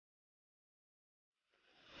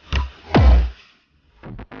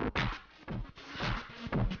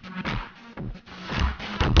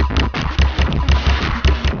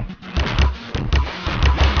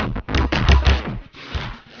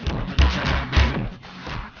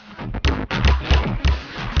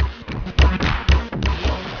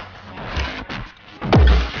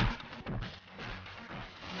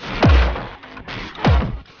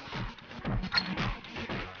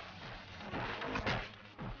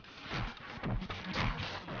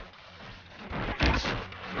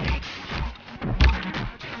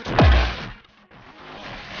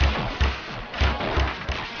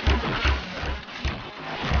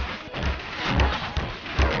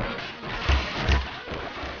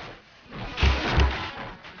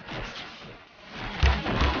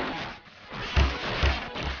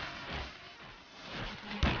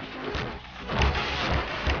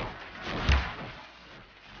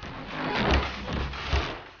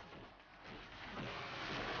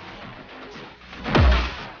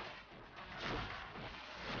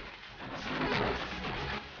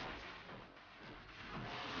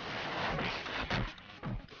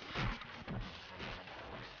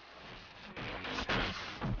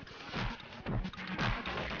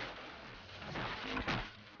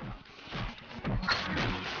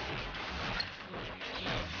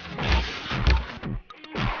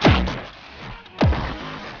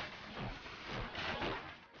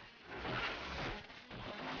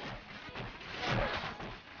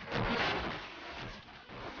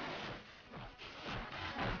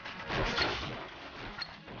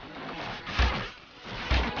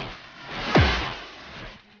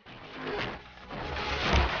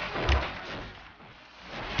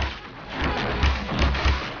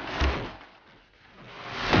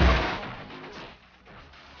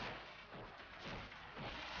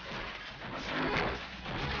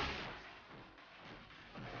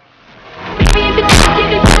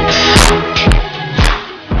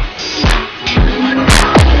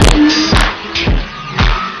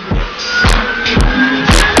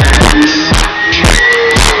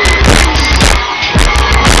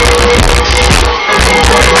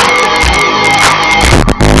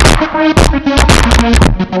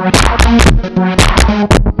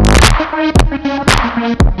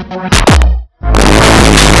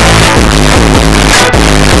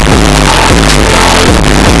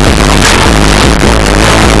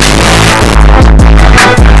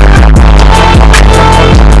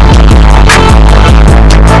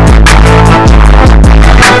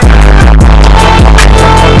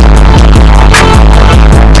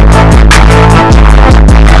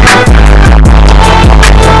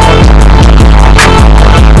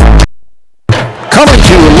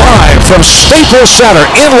from Staples Center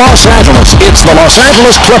in Los Angeles, it's the Los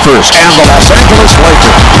Angeles Clippers and the Los Angeles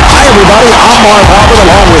Lakers. Hi, everybody. I'm Marv Albert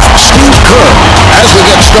along with Steve Kerr. As we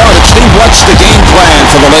get started, Steve, what's the game plan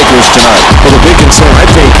for the Lakers tonight? Well, the big concern, I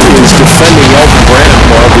think, is defending Elton Brand,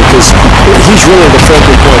 Marv, because he's really the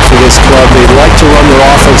focal point for this club. They'd like to run their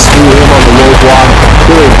offense through him on the low block,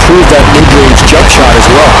 really improve that mid-range jump shot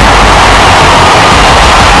as well.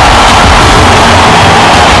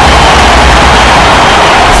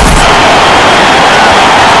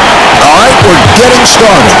 All right, we're getting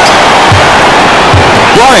started.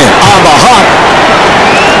 Bryant on the hop.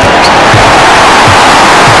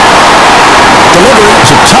 Delivery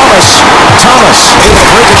to Thomas. Thomas able to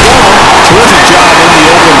break it down. Terrific job in the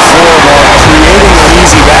open floor, Mark, creating an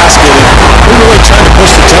easy basket. And we're really trying to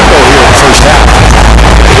push the tempo here in the first half.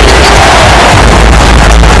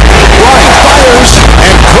 Bryant fires,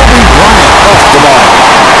 and Kobe Bryant off the ball.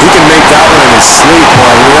 He can make that one in his sleep,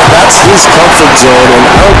 Mark. That's his comfort zone, and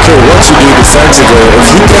I don't care what you do defensively. If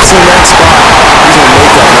he gets in that spot, he's going to make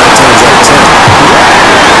that 9 times out of 10.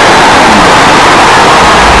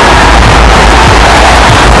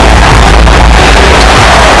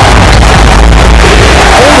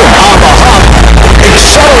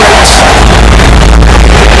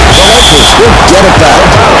 We'll get it back.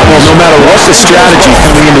 Well, no matter what the strategy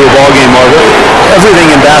coming into a ballgame, Marvin, everything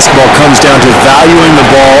in basketball comes down to valuing the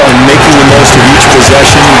ball and making the most of each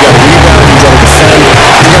possession. You've got to rebound, you've got to defend,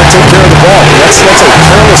 you've got to take care of the ball. That's a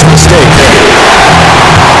careless mistake.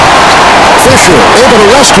 Fisher able to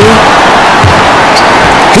rescue.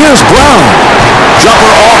 Here's Brown.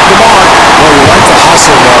 Jumper off the mark. Well, you like the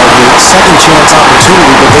hustle, Marvin. Second chance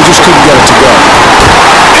opportunity, but they just couldn't get it to go.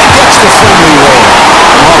 And gets the friendly roll.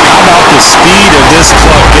 Mark, how about the speed of this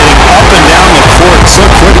club getting up and down the court so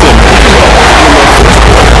quickly?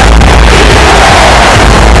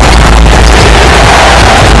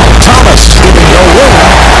 Thomas giving no room.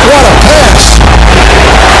 What a pass.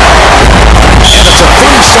 And it's a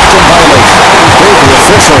 3-second violation. There's the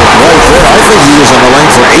official right there. I think he was on the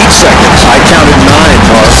lane for 8 seconds. I counted 9,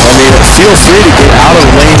 Mark. I mean, feel free to get out of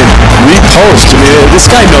the lane and repost. I mean, this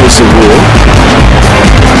guy knows the rule.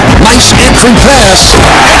 Nice entry pass,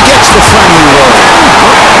 and gets the friendly roll.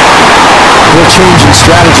 Little change in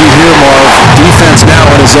strategy here, Marv. Defense now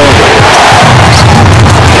on his own.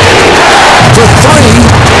 For 3,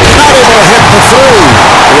 not able to hit the 3.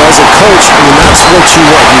 Well, as a coach, I mean, that's what you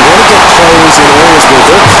want. You want to get players in areas where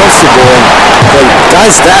they're comfortable. But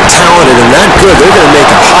guys that talented and that good, they're going to make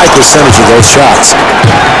a high percentage of those shots.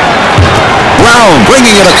 Brown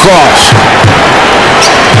bringing it across.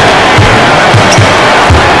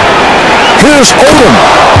 Here's Odom,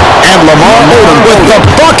 and Lamar Odom with the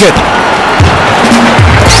bucket.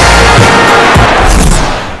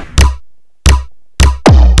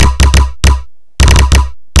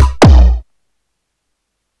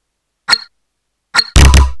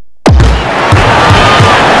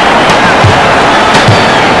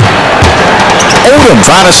 Odom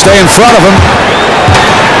trying to stay in front of him.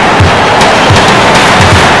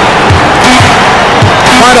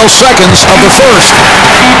 Final seconds of the first.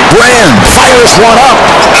 Brand fires one up.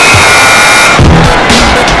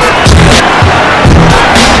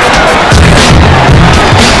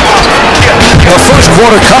 The first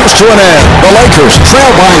quarter comes to an end. The Lakers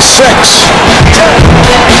trail by 6.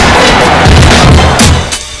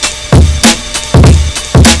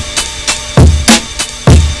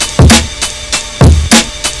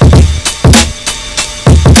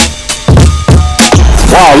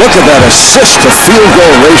 Wow, look at that assist-to-field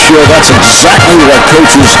goal ratio. That's exactly what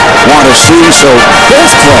coaches want to see. So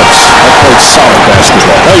both clubs have played solid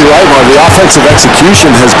basketball. No, you're right, Mark. The offensive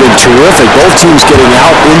execution has been terrific. Both teams getting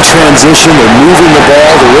out in transition. They're moving the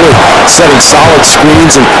ball. They're really setting solid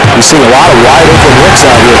screens. And we're seeing a lot of wide-open looks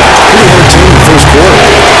out here. Pretty entertaining first quarter.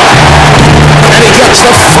 And he gets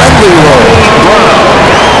the friendly roll.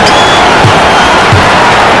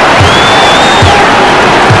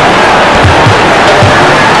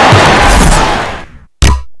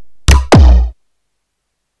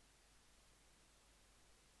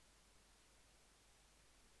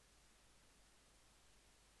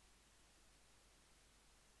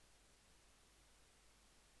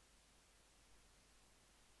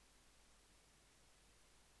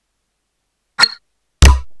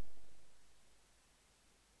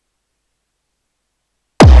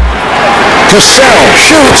 Cassell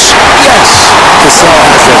shoots. Yes. Cassell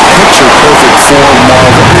has a picture-perfect form,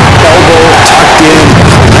 Marvin. Elbow tucked in,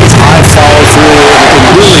 nice high follow-through,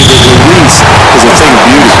 and really the release is a thing of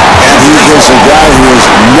beauty. And he was a guy who was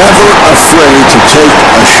never afraid to take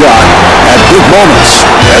a shot at big moments,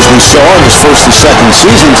 as we saw in his first and second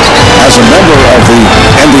seasons as a member of the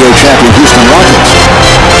NBA champion Houston Rockets.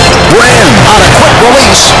 Brand on a quick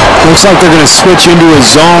release. Looks like they're going to switch into a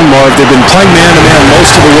zone, Marv. They've been playing man-to-man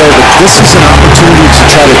most of the way, but this is an opportunity to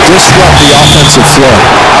try to disrupt the offensive flow.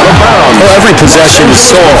 Well, every possession is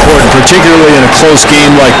so important, particularly in a close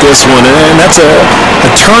game like this one, and that's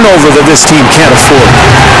a turnover that this team can't afford.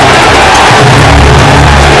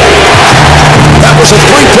 That was a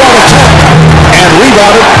three-point attempt, and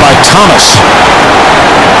rebounded by Thomas.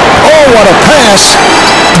 Oh, what a pass.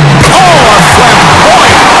 Oh, a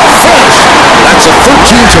flamboyant finish. That's a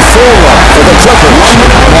 13-4 run for the Clippers.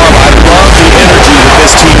 Marv, I love the energy that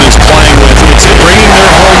this team is playing with. It's bringing their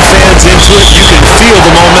home fans into it. You can feel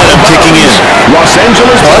the momentum kicking in. Los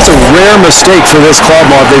Angeles. Well, that's a rare mistake for this club,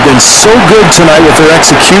 Marv. They've been so good tonight with their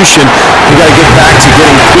execution. They got to get back to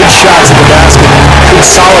getting good shots at the basket, good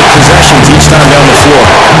solid possessions each time down the floor.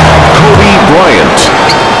 Kobe Bryant.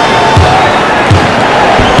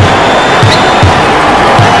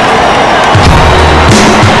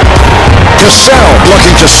 Cassell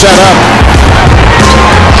looking to set up.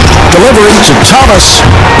 Delivery to Thomas.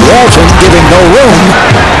 Walton giving no room.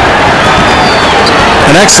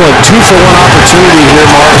 An excellent 2-for-1 opportunity here,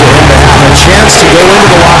 Marv, for him to have a chance to go into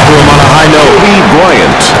the locker room on a high note. Kobe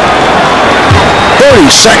Bryant. 30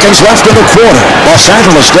 seconds left in the quarter. Los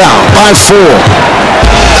Angeles down by 4.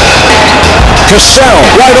 Cassell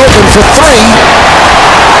wide open for 3.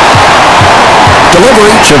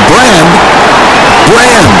 Delivery to Brand.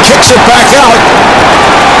 Brand kicks it back out.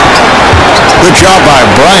 Good job by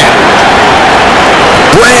Bryant.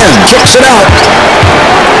 Brand kicks it out.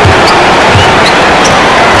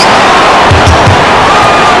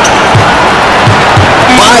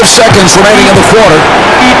 Five seconds remaining in the quarter.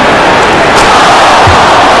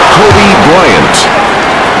 Kobe Bryant.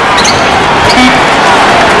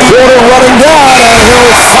 Quarter running down, and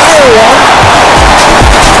he'll fire one.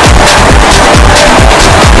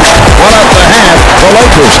 One at the half. The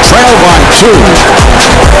Lakers trail by 2.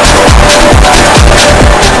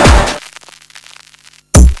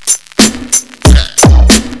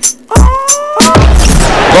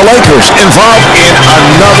 The Lakers involved in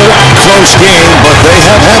another close game, but they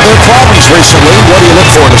have had their problems recently. What do you look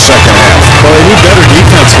for in the second half? Well, they need better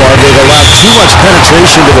defense, Marv. They've allowed too much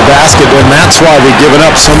penetration to the basket, and that's why they've given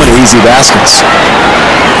up so many easy baskets.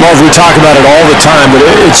 Marv, we talk about it all the time, but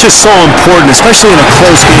it's just so important, especially in a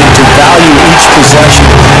close game, to value each possession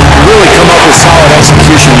and really come up with solid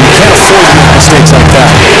execution. You can't afford to make mistakes like that.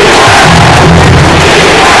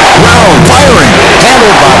 Brown firing,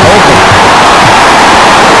 handled by Oakland.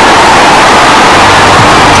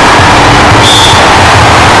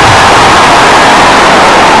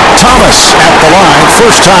 Thomas at the line,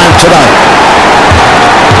 first time tonight.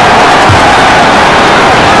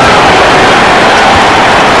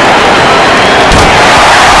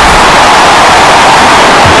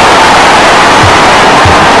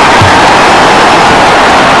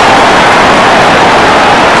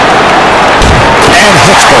 And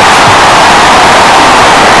hits both.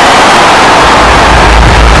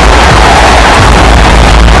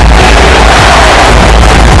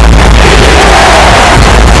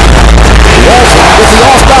 With the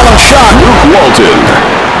off-balance shot, Luke Walton.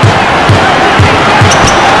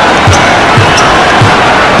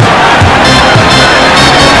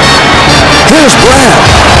 Here's Brand.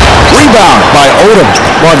 Rebound by Odom.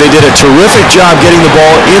 Well, they did a terrific job getting the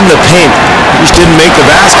ball in the paint. They just didn't make the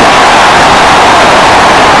basket.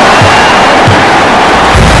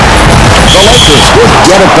 The Lakers would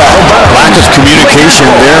get it back. Lack of communication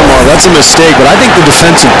there, Marv. That's a mistake, but I think the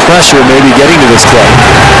defensive pressure may be getting to this play.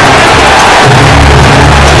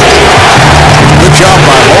 Good job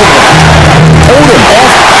by Odom. Odom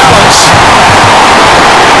off balance.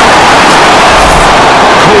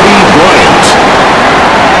 Kobe Bryant.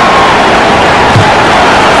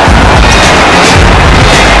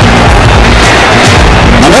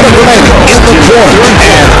 A minute remaining in the quarter,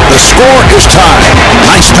 and the score is tied.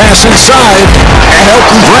 Nice pass inside, and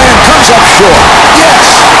Elton Brand comes up short.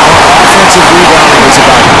 Yes! Offensive rebounding is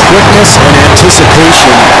about quickness and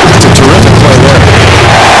anticipation. It's a terrific play there.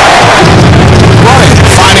 Bryant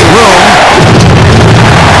finding room.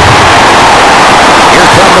 Here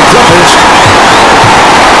come the Clippers.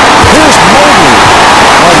 Here's Mobley.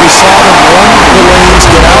 Well, we saw them run the lanes,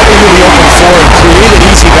 get out into the open floor, and create an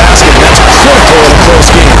easy basket. That's critical in a close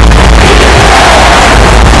game.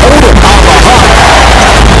 Odom on the hop.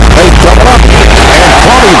 They double up, and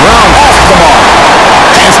Kwame Brown off the mark.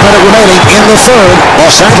 Half minute remaining in the third.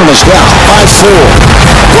 Los Angeles down by 4.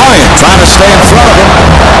 Bryant trying to stay in front of him.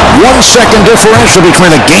 1 second differential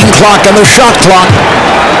between the game clock and the shot clock.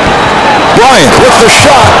 Bryant with the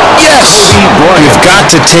shot. Yes! You've got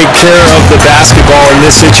to take care of the basketball in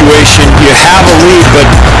this situation. You have a lead, but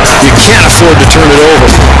you can't afford to turn it over.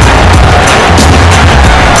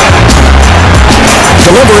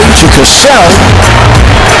 Delivery to Cassell.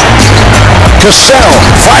 Cassell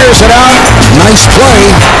fires it out. Nice play.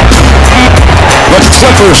 The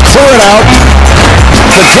Clippers clear it out.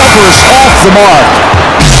 The Clippers off the mark.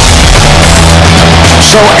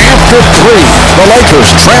 So after 3, the Lakers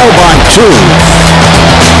trail by 2.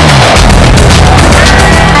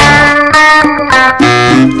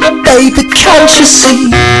 Baby, can't you see?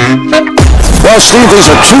 Well, Steve, these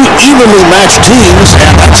are 2 evenly matched teams,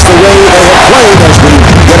 and that's the way they have played as we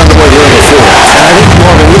get underway here in the 4th. And I think,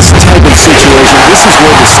 Marvin, this type of situation, this is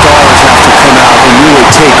where the stars have to come out and really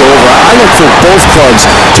take over. I look for both clubs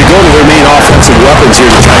to go to their main offensive weapons here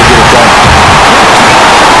to try to get it done.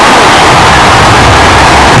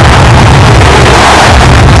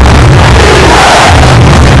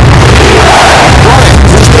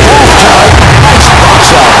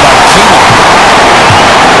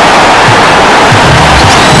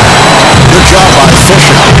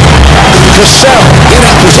 Cassell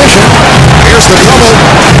in position. Here's the double.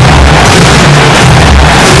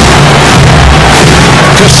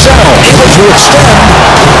 Cassell able to extend.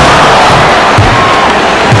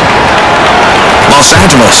 Los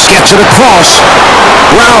Angeles gets it across.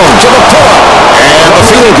 Brown to the pull-up. And the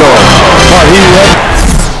field goal.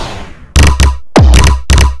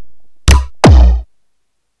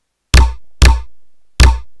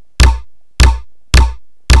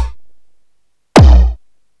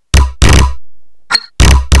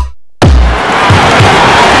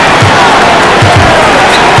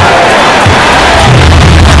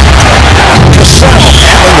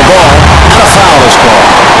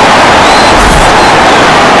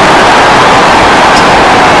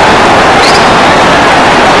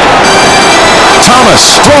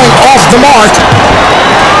 Thrown off the mark.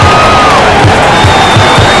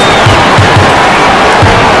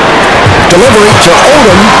 Delivery to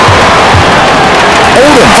Odom.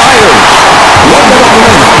 Odom fires. 1 minute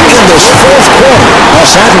remaining in this 4th quarter.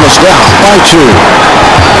 Los Angeles down by 2.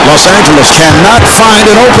 Los Angeles cannot find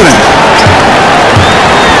an opening.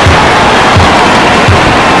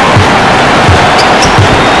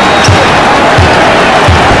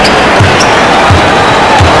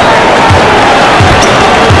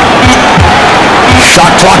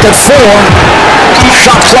 Shot clock at 4.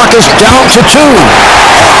 Shot clock is down to 2.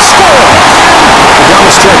 Score! Down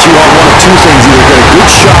the stretch, you want 1 of 2 things. Either get a good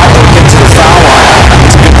shot or get to the foul line.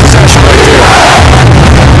 It's a good possession right there.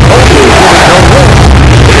 Oakley giving no room.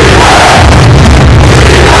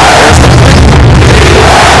 There's the play.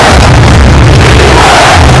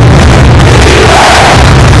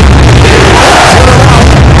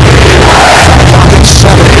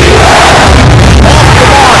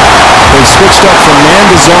 They switched up from man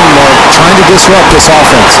to zone, Mark, trying to disrupt this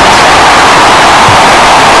offense.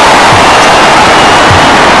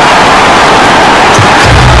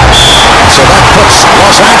 So that puts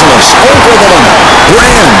Los Angeles over the limit.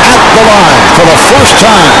 Brand at the line for the first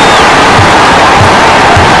time.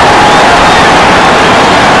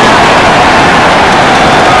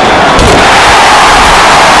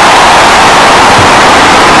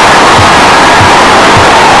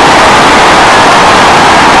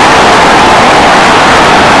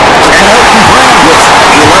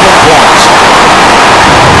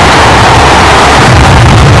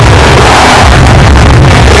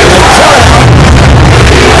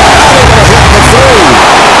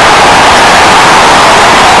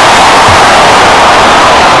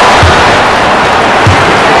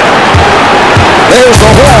 There's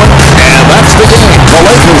the horn, and that's the game. The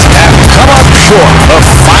Lakers have come up short.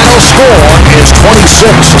 The final score is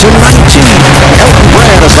 26-19. Elton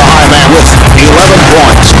Brand is the high man with 11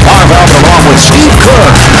 points. Marv Albert along with Steve Kerr.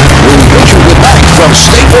 We wish you good night from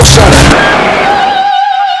Staples Center.